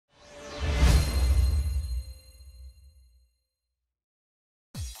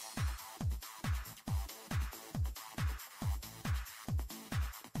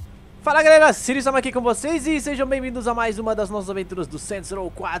Fala galera, Sirius aqui com vocês e sejam bem-vindos a mais uma das nossas aventuras do Saints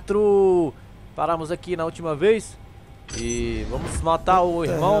Row 4. Paramos aqui na última vez e vamos matar o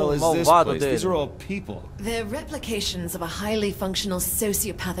irmão malvado dele. These are all people. They're replications of a highly functional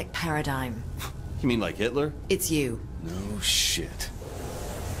sociopathic paradigm. You mean like Hitler? It's you. No shit.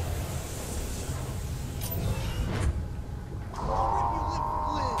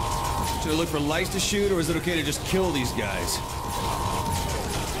 Should I look for lights to shoot, or is it okay to just kill these guys?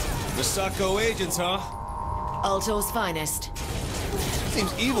 The Sacco agents, huh? Altor's finest.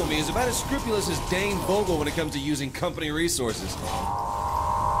 Seems evil me is about as scrupulous as Dane Vogel when it comes to using company resources.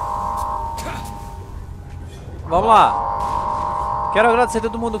 Vamos lá. Quero agradecer a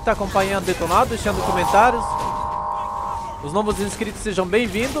todo mundo que está acompanhando o Detonado, deixando comentários. Os novos inscritos sejam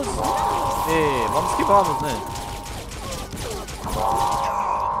bem-vindos. E vamos que vamos, né?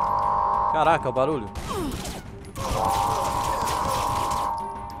 Caraca, o barulho.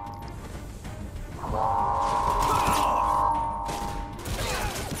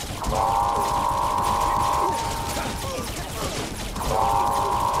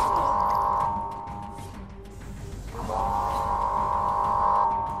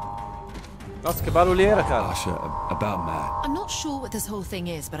 Nossa, que barulheira, cara. Asha, about Matt. I'm not sure what this whole thing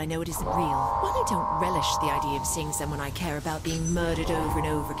is, but I know it isn't real. While I don't relish the idea of seeing someone I care about being murdered over and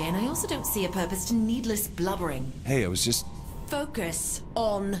over again, I also don't see a purpose to needless blubbering. Hey, I was just... Focus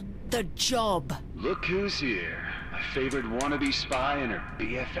on the job. Look who's here. My favorite wannabe spy and her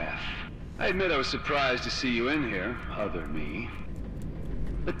BFF. I admit I was surprised to see you in here, other me.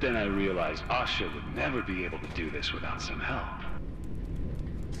 But then I realized Asha would never be able to do this without some help.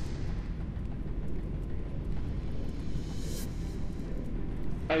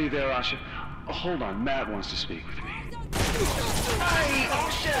 Are you there, Asha? Oh, hold on, Matt wants to speak with me. Hey,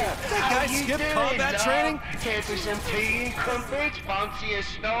 Asha! That guy skipped combat training? Care for some tea and crumpets, fancy a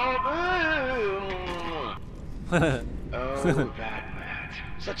snob? Oh, that Matt.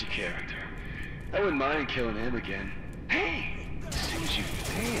 Such a character. I wouldn't mind killing him again. Hey! As soon as you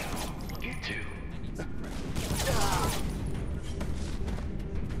fail, get to.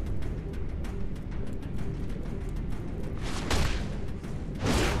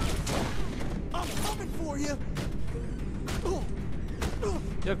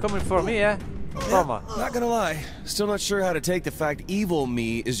 You're coming for me, eh? Toma. Not gonna lie, still not sure how to take the fact evil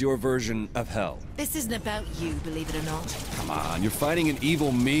me is your version of hell. This isn't about you, believe it or not. Come on, you're fighting an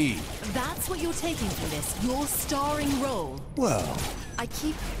evil me. That's what you're taking from this, your starring role. Well... I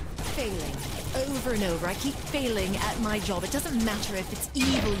keep failing, over and over. I keep failing at my job. It doesn't matter if it's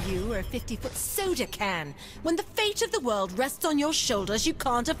evil you or a 50-foot soda can. When the fate of the world rests on your shoulders, you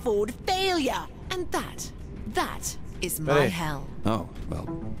can't afford failure. And that is my hell. Oh, well...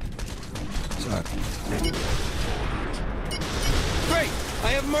 Sorry. Great!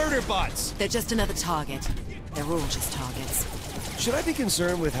 I have murder bots! They're just another target. They're all just targets. Should I be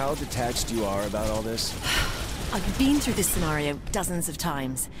concerned with how detached you are about all this? I've been through this scenario dozens of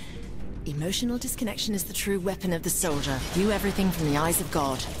times. Emotional disconnection is the true weapon of the soldier. View everything from the eyes of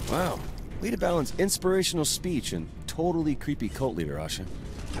God. Wow. Way to balance inspirational speech and totally creepy cult leader, Asha.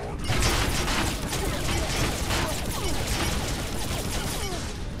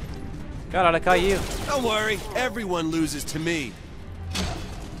 Caralho, caiu. Don't worry, everyone loses to me.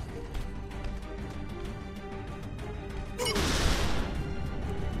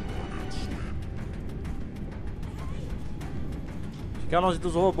 Fica longe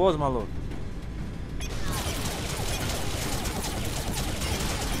dos robôs, maluco.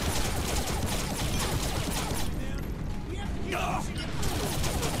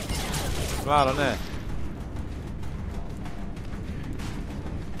 Claro, né?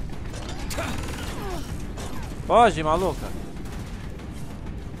 Foge, maluca.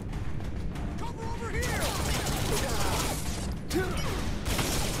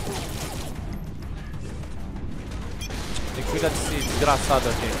 Tem que cuidar desse desgraçado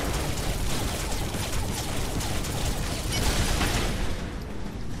aqui.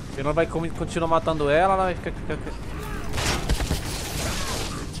 Senão vai continuar matando ela, ela vai ficar...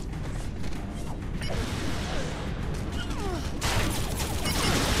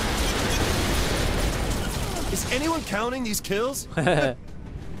 Is anyone counting these kills? Well,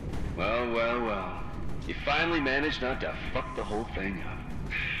 well, well. You finally managed not to fuck the whole thing up.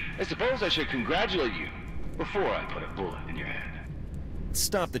 I suppose I should congratulate you before I put a bullet in your head.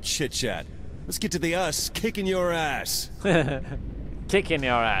 Stop the chit-chat. Let's get to the us kicking your ass. Kicking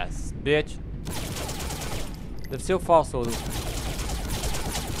your ass, bitch. Deve ser o falso.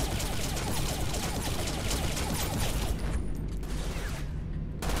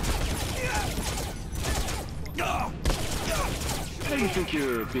 you think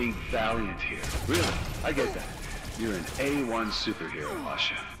you're being valiant here. Really, I get that. You're an A1 superhero,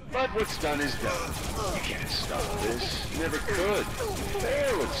 Asha. But what's done is done. You can't stop this. You never could. You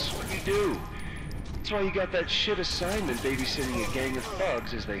fail. It's what you do. That's why you got that shit assignment babysitting a gang of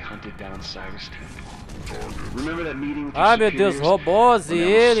thugs as they hunted down Cyrus Temple. Remember that meeting with Ai, meu Deus, robôs e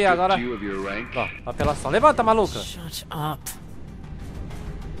ele agora. Ó, apelação. Levanta, maluca. Shut up.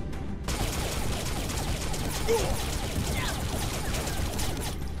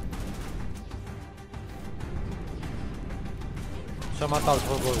 Deixa eu matar os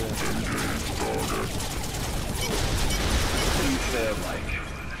robôs. You failed like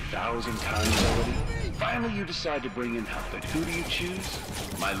 1,000 times already. Finally, you decide to bring in help. But who do you choose?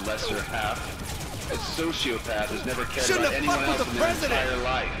 My lesser half. That sociopath has never cared about anyone else in their entire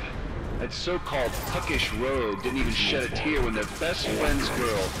life. That so-called puckish rogue didn't even shed a tear when their best friend's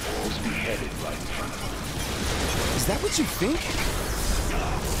girl was beheaded right in front of them. Is that what you think?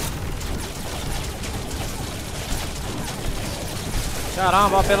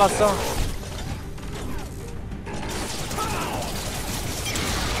 Caramba, apelação.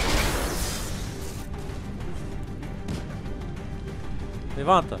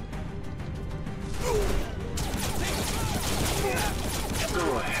 Levanta.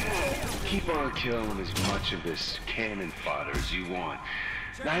 Go ahead. Keep on killing as much of this cannon fodder as you want.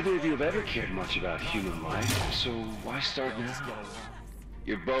 Neither of you have ever cared much about human life, so why start now?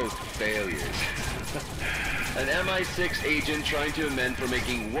 You're both failures. An MI6 agent trying to amend for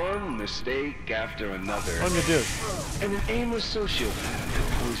making one mistake after another. Oh meu Deus. And an aimless sociopath who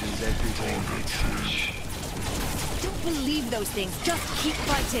poisons everything they touch. Don't believe those things. Just keep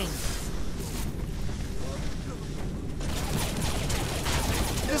fighting.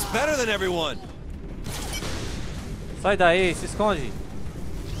 It's better than everyone. Sai daí, se esconde.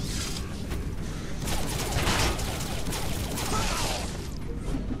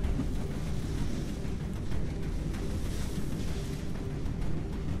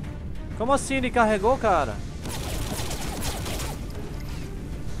 Como assim ele carregou, cara?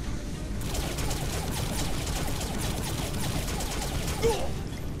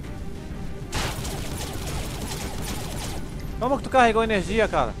 Como que tu carregou energia,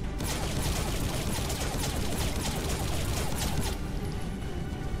 cara?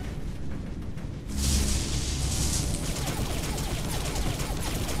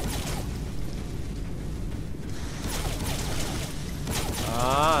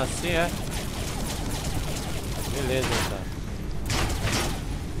 Ah, assim é. Beleza, cara.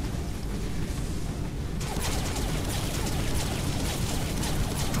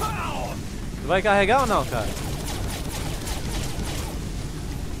 Tu vai carregar ou não, cara?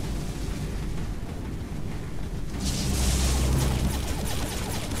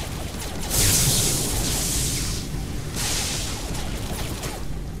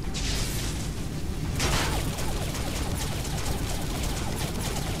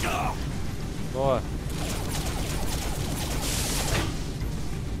 Boa.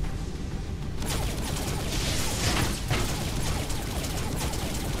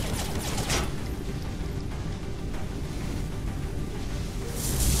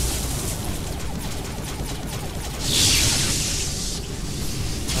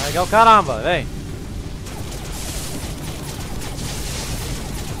 Legal, caramba, vem.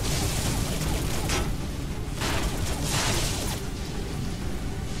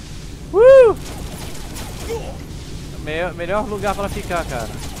 Melhor lugar pra ficar, cara.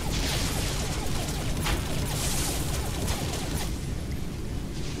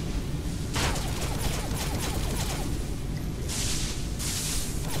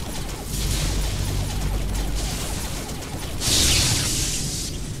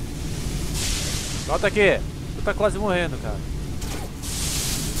 Volta aqui. Tu tá quase morrendo, cara.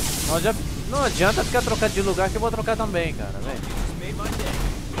 Não adianta ficar trocando de lugar que eu vou trocar também, cara. Vem.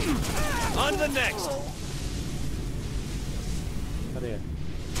 On the next. Cadê?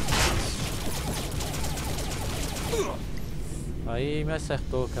 Aí me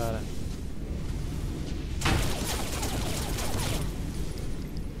acertou, cara.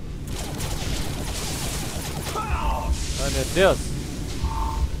 Ai, meu Deus.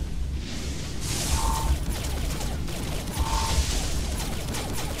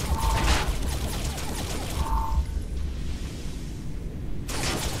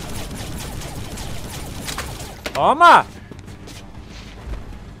 Toma!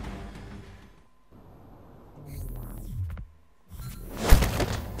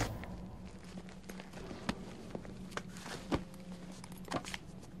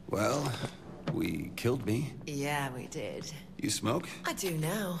 Well, we killed me. Yeah, we did. You smoke? I do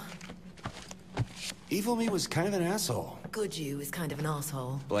now. Evil me was kind of an asshole. good you is kind of an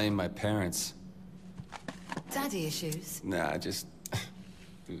asshole. Blame my parents. Daddy issues? Nah, just...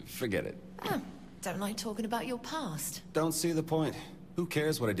 forget it. Oh, don't like talking about your past. Don't see the point. Who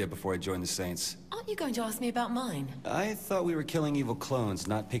cares what I did before I joined the Saints? Aren't you going to ask me about mine? I thought we were killing evil clones,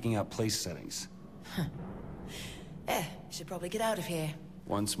 not picking out place settings. Should probably get out of here.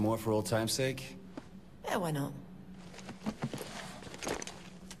 Once more for old time's sake? Yeah, why not?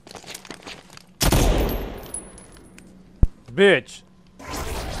 Bitch!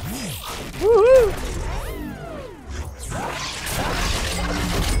 Uhul!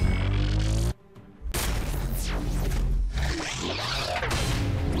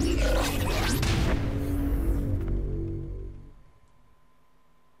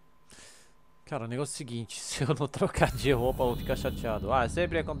 Cara, o negócio é o seguinte, se eu não trocar de roupa eu vou ficar chateado. Ah,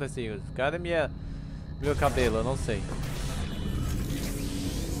 sempre acontece isso. Cadê meu cabelo? Eu não sei.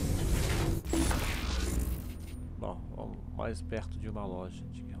 Bom, vamos mais perto de uma loja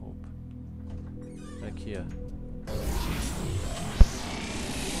de roupa. Aqui, ó.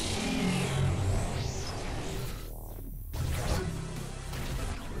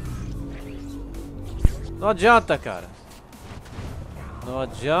 Não adianta, cara. Não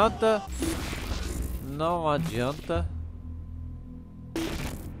adianta. Não adianta.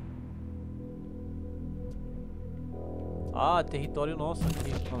 Ah, território nosso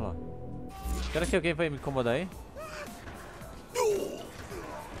aqui. Vamos lá. Será que alguém vai me incomodar aí?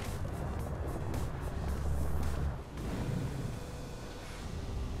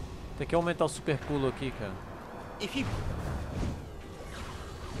 Tem que aumentar o super pulo aqui, cara.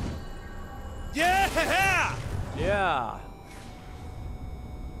 Yeah!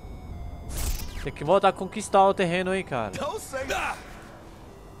 Tem que voltar a conquistar o terreno aí, cara.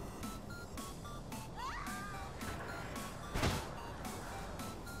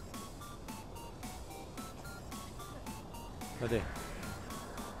 Cadê?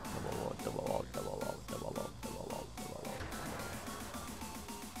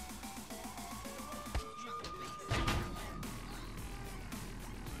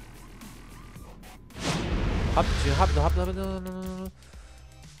 Rápido, rápido. Não.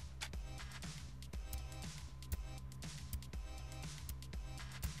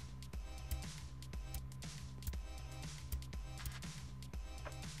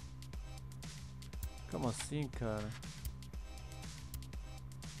 Como assim, cara?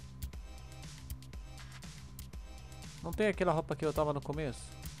 Não tem aquela roupa que eu tava no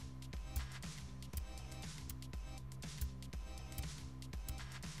começo?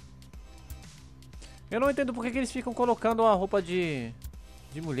 Eu não entendo porque que eles ficam colocando a roupa de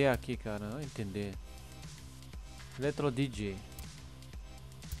mulher aqui, cara. Não entender. Electro DJ.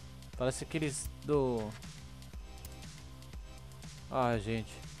 Parece aqueles do... Ah,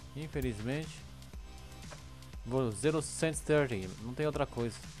 gente. Infelizmente. Vou 030. Não tem outra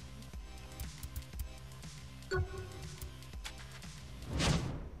coisa.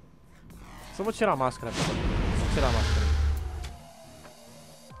 Só vou tirar a máscara. Vou tirar a máscara.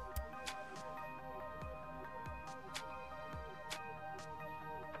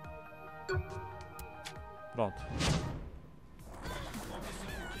 Pronto.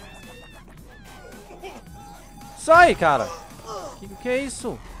 Sai, cara! Que é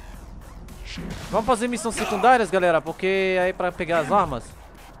isso? Vamos fazer missões secundárias, galera, porque aí pra pegar as armas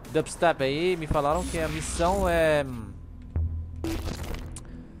dubstep aí, me falaram que a missão é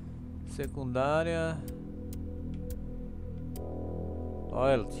secundária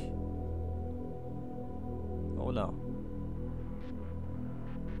loyalty ou não?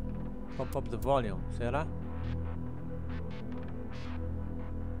 Pop up the volume, será?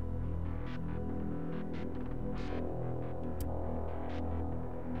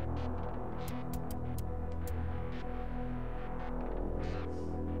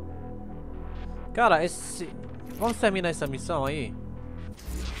 Cara, esse... Vamos terminar essa missão aí?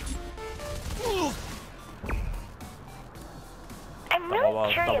 I'm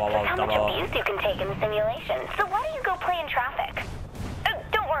really curious with how much abuse you can take in the simulation. So why don't you go play in traffic?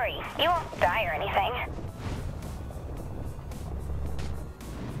 Don't worry, you won't die or anything.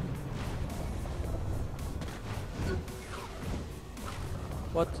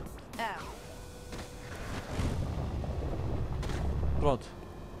 What? Pronto.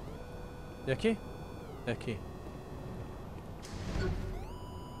 E aqui? É aqui.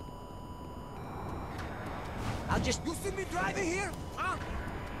 You see me driving here? Huh?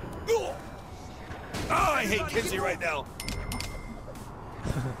 Oh, I hate Kinsey right now.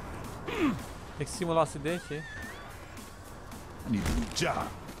 Tem que simular um acidente aí. I need a new job.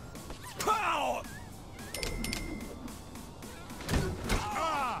 Pow!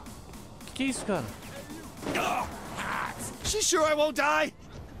 Que é isso, cara? She sure I won't die?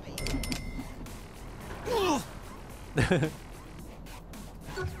 Oh.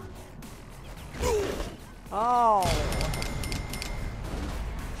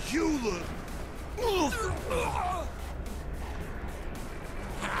 You look.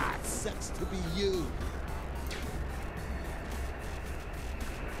 It sucks to be you.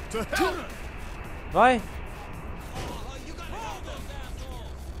 To hell! Vai.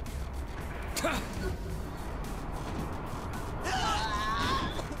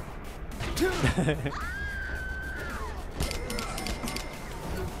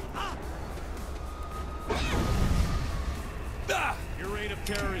 Your reign of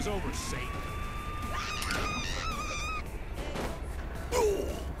terror is over, Satan.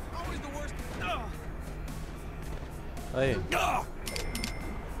 Always the worst. Aí.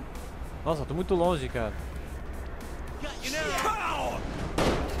 Nossa, tô muito longe, cara. You know.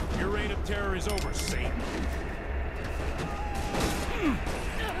 Your reign of terror is over, Satan.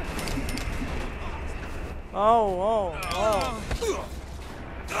 Oh.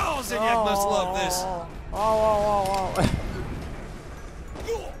 Oh, Zinyak must love this. Oh.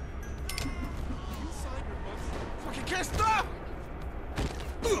 Fucking can't stop.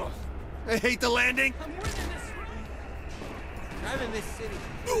 I hate the landing. I'm in this city.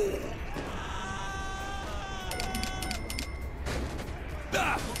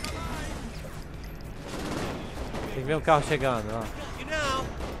 Tem que ver um carro chegando, ó. You know.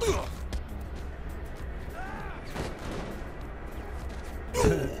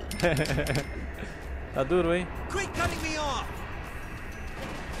 Tá duro, hein? Quit cutting me off.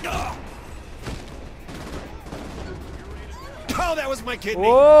 Oh, that was my kidney.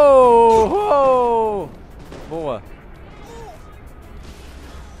 Uou! Boa.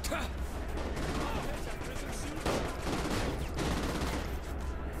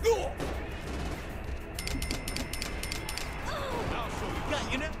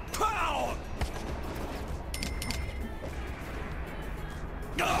 You know. Pow!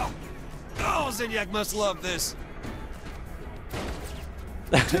 Oh, Zinyak must love this.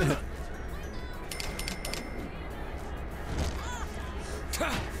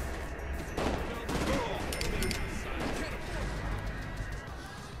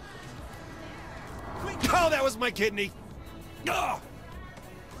 Oh, that was my kidney.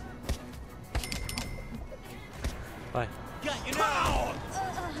 Vai. You know.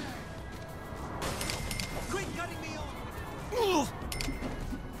 Quit cutting me off.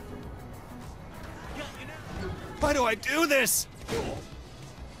 Why do I do this?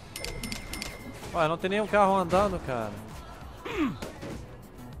 Ué, não tem nenhum carro andando, cara.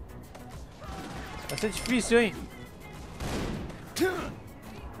 Vai ser difícil, hein?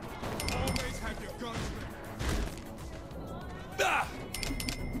 Always have your guns ready.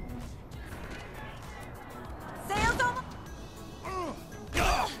 Sails on.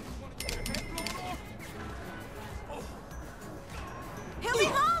 He'll be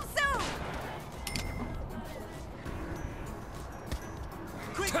home soon.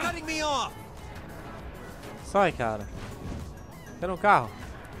 Quit cutting me off. Sai, cara. Quero um carro.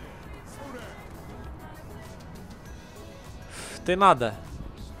 Tem nada.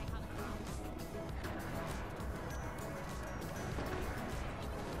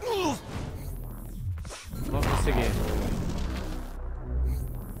 Não consegui.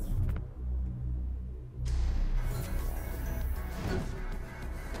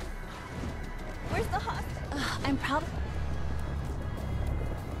 Where's the hospital? I'm probably.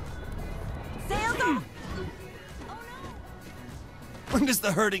 Sails on. When does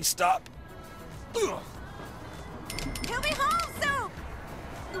the hurting stop? He'll be home soon.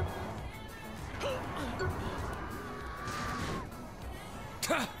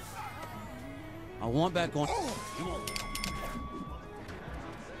 I want back on.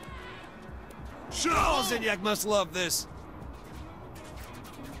 Oh, Zinyak must love this.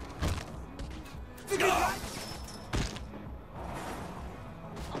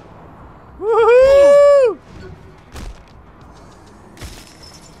 Woohoo!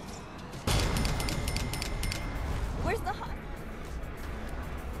 Where's the hospital?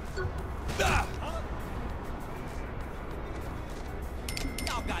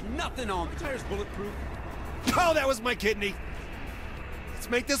 Y'all got nothing on me. Tire's bulletproof. Oh, that was my kidney. Let's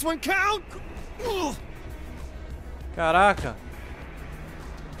make this one count. Caraca.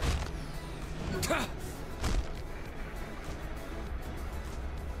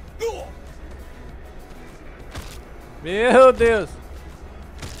 Meu Deus.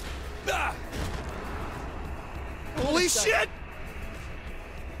 Holy shit!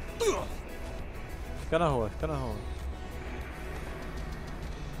 Fica na rua, fica na rua.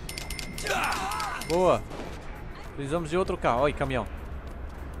 Boa. Precisamos de outro carro. Olha, caminhão.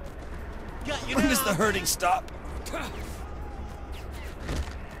 When does the hurting stop?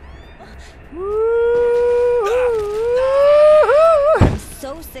 I'm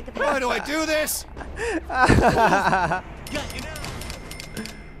so sick of Why it. do I do this?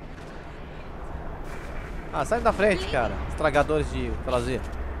 Ah, sai da frente, cara. Estragadores de prazer.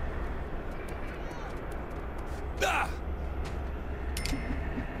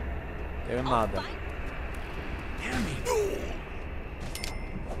 Tenho nada.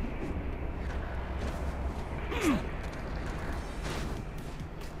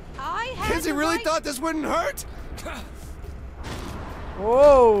 I had Kids, he the really right- thought this wouldn't hurt?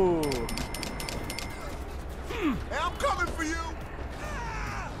 Uou! Hey, I'm coming for you!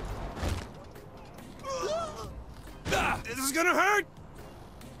 This is gonna hurt!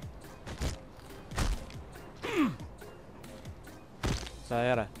 Já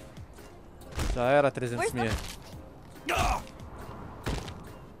era. Já era 300 mil.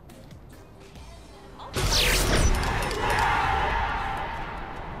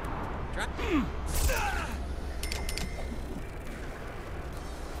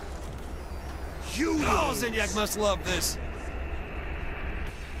 You Zinyak must love this.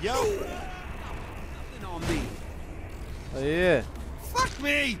 Yo. Nothing on me. Aí. Fuck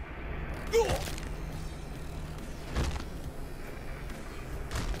me!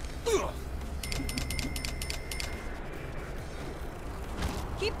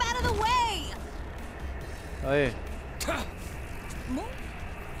 Keep out of the way. Aí.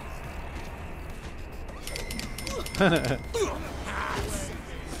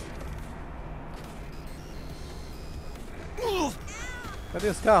 Cadê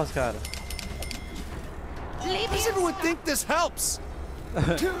os carros, cara? Does everyone think this helps?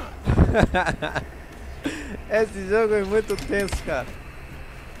 Esse jogo é muito tenso, cara.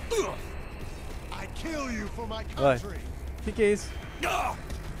 I kill you for my Vai. country. Que é isso? Your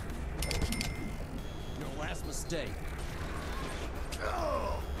Last mistake.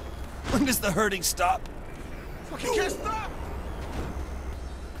 When does the hurting stop? Fucking can't stop!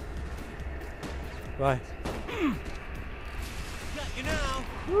 Vai. Got you now.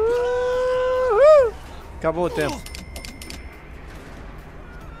 Uhul. Acabou o tempo.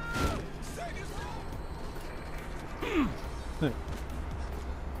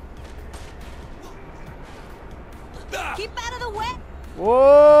 Keep out of the way. Oh,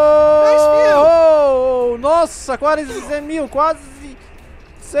 nossa, quase 100 mil, quase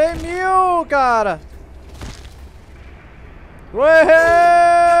 100 mil, cara. Uou!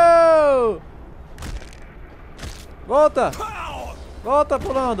 Volta, volta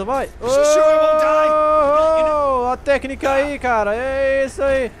pulando, vai. Oh, a técnica aí, cara, é isso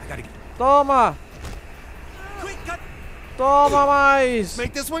aí. Toma, toma mais,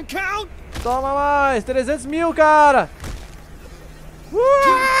 Make this one count! toma mais, 300 mil, cara.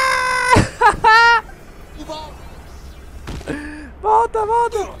 Volta,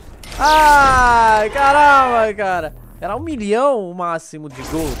 volta! Ai, caramba, cara! Era 1 milhão o máximo de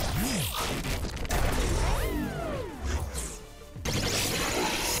gols.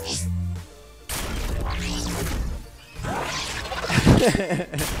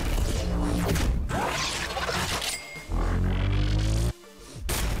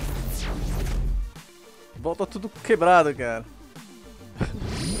 Volta tudo quebrado, cara.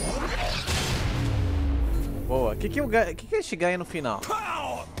 Boa. O que é este ganha no final?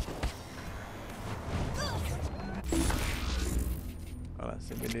 Olha,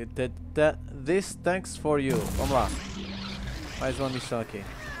 this thanks for you. Vamos lá. Mais uma missão aqui.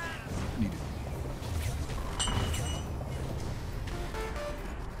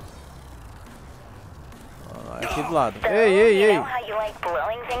 Aqui do lado. So, Ei, ei, you ei. know how you like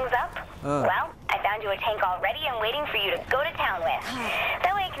blowing things up? Ah. Well, I found you a tank already and waiting for you to go to town with.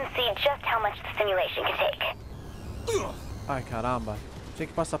 That way I can see just how much the simulation can take. Ai, caramba. Tinha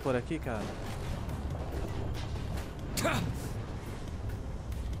que passar por aqui, cara.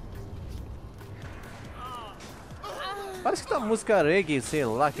 Parece que tá música reggae, sei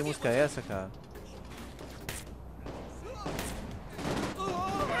lá. Que música é essa, cara?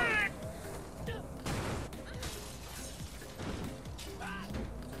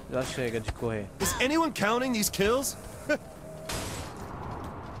 Já chega de correr. Is anyone counting these kills?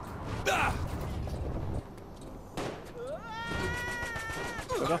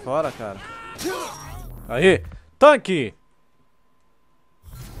 Joga fora, cara. Aí, tanque!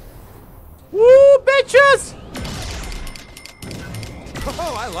 Bitches!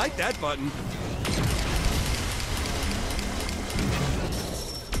 Oh, I like that button.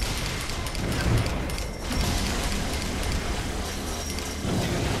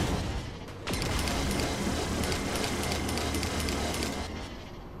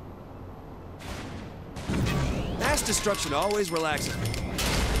 destruction always relaxes me.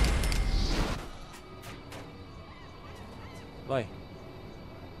 Vai.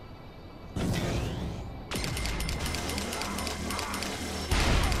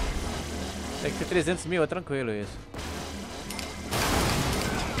 Tem que ter 300 mil, é tranquilo isso.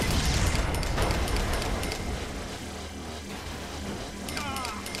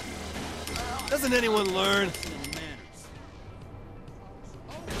 Doesn't anyone learn?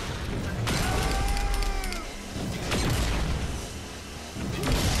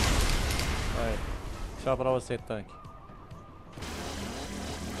 Vai. Tchau pra você, tanque.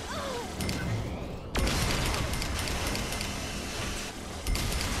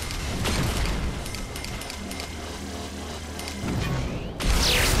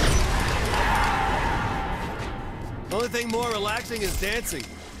 The only thing more relaxing is dancing.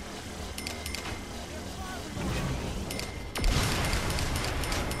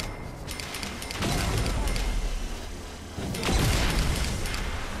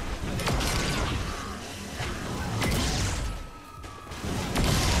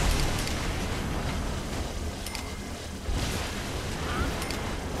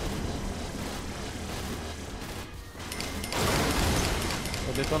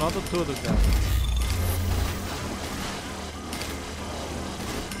 Tô detonando tudo, cara.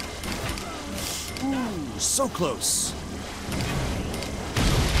 So close.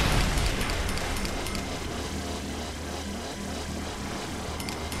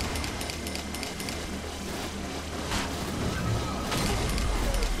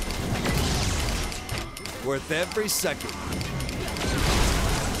 Worth every second.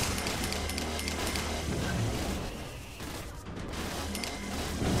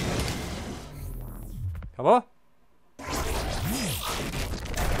 Acabou?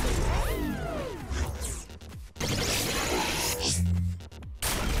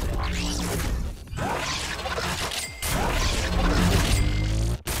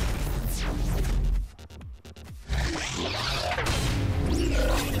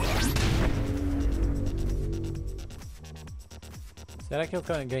 Será que eu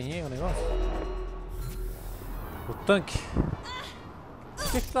ganhei o negócio? O tanque?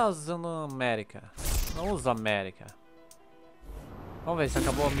 Por que tá usando América? Não usa América. Vamos ver se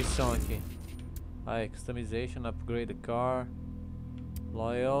acabou a missão aqui. Aí, customization, upgrade the car,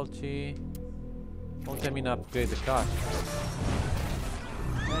 loyalty. Vamos terminar upgrade the car.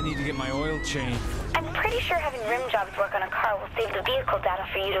 I need to get my oil change. I'm pretty sure having rim jobs work on a car will save the vehicle data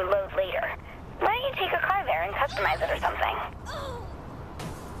for you to load later. Why don't you take a car there and customize it or something?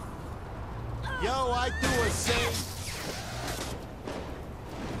 Yo, I do a same.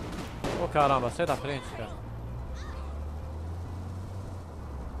 Ô caramba, sai da frente, cara.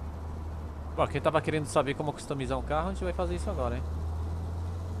 Bom, quem tava querendo saber como customizar um carro, a gente vai fazer isso agora, hein?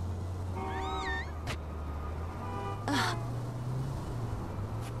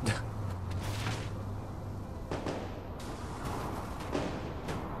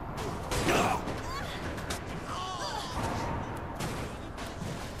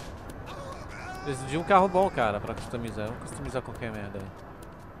 Preciso de um carro bom, cara, pra customizar. Vamos customizar qualquer merda aí.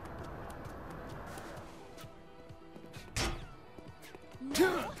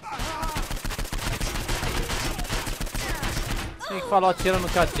 Quem que falou atira no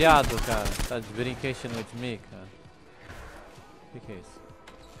cadeado, cara? Tá de brincation with me, cara? O que é isso?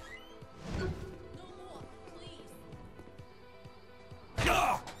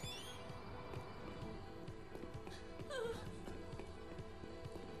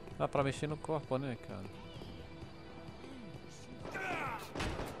 Dá pra mexer no corpo, né, cara?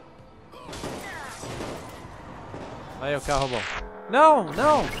 Aí o carro bom. Não,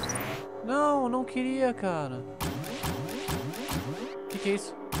 não! Não, não queria, cara. Que é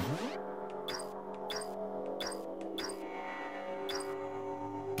isso?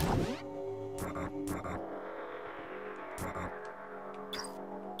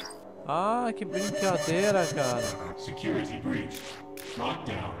 Ah, que brincadeira, cara. Security breach.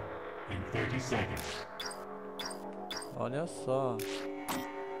 Lockdown in 30 seconds. Olha só.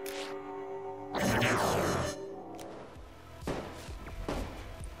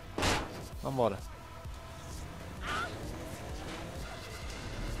 Vambora.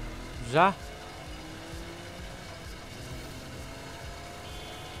 Já?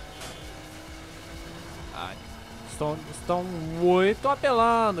 Ai, estão muito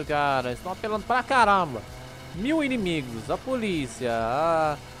apelando, cara. Estão apelando pra caramba. 1000 inimigos, a polícia,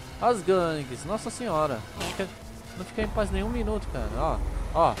 as gangues, nossa senhora. Não fica em paz nenhum minuto, cara.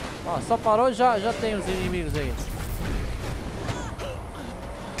 Ó, só parou, já tem os inimigos aí.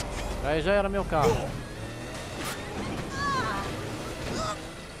 Aí já era meu carro.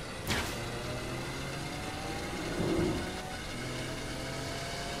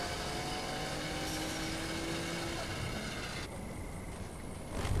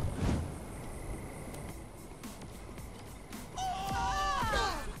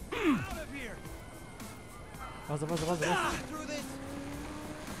 Vaza, vaza, vaza, vaza.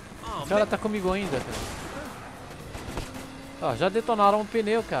 O cara tá comigo ainda, cara. Ó, já detonaram um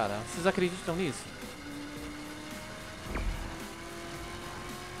pneu, cara. Vocês acreditam nisso?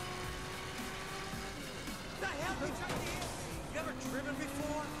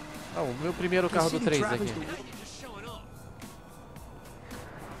 Ah, o meu primeiro carro do 3 aqui.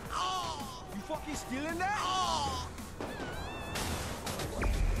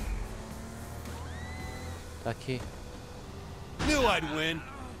 Tá aqui. Knew I'd win.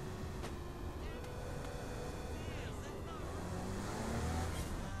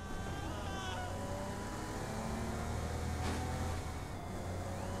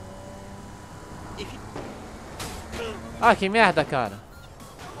 Ah, que merda, cara.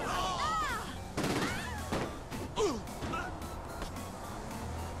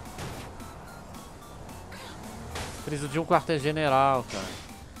 Preciso de um quartel-general, cara.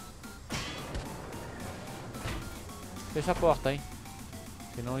 Fecha a porta, hein.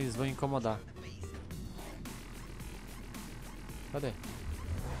 Senão eles vão incomodar. Cadê?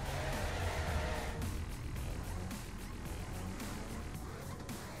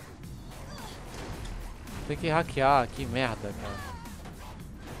 Tem que hackear, que merda, cara.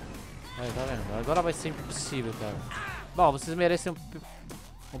 Aí, tá vendo? Agora vai ser impossível, cara. Bom, vocês merecem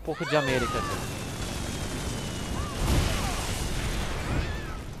um pouco de América, cara.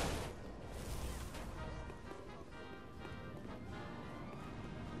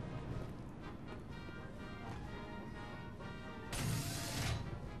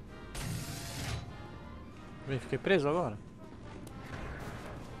 Fiquei preso agora?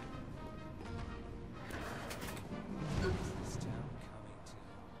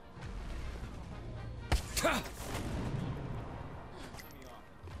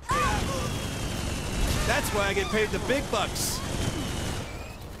 That's why I get paid the big bucks.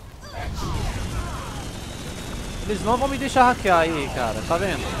 Eles não vão me deixar hackear aí, cara. Tá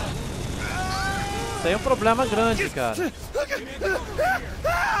vendo? Isso aí é um problema grande, cara.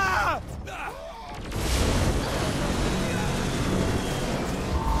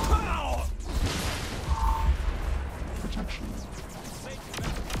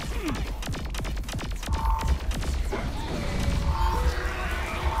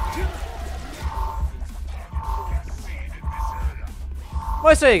 Bom,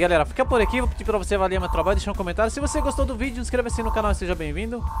 é isso aí, galera. Fica por aqui. Vou pedir pra você avaliar meu trabalho, deixar um comentário. Se você gostou do vídeo, inscreva-se no canal e seja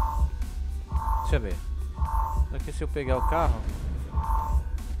bem-vindo. Deixa eu ver. Aqui, se eu pegar o carro.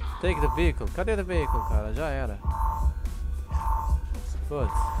 Take the vehicle. Cadê the vehicle, cara? Já era.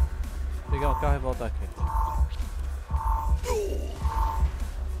 Putz. Pegar o carro e voltar aqui.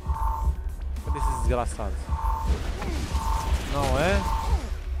 Cadê esses desgraçados? Não é?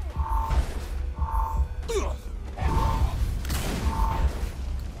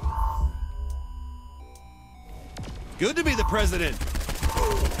 Good to be the president.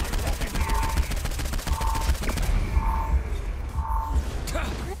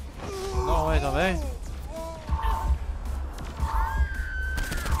 Não é também?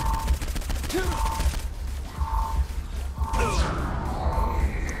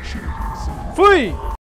 Fui!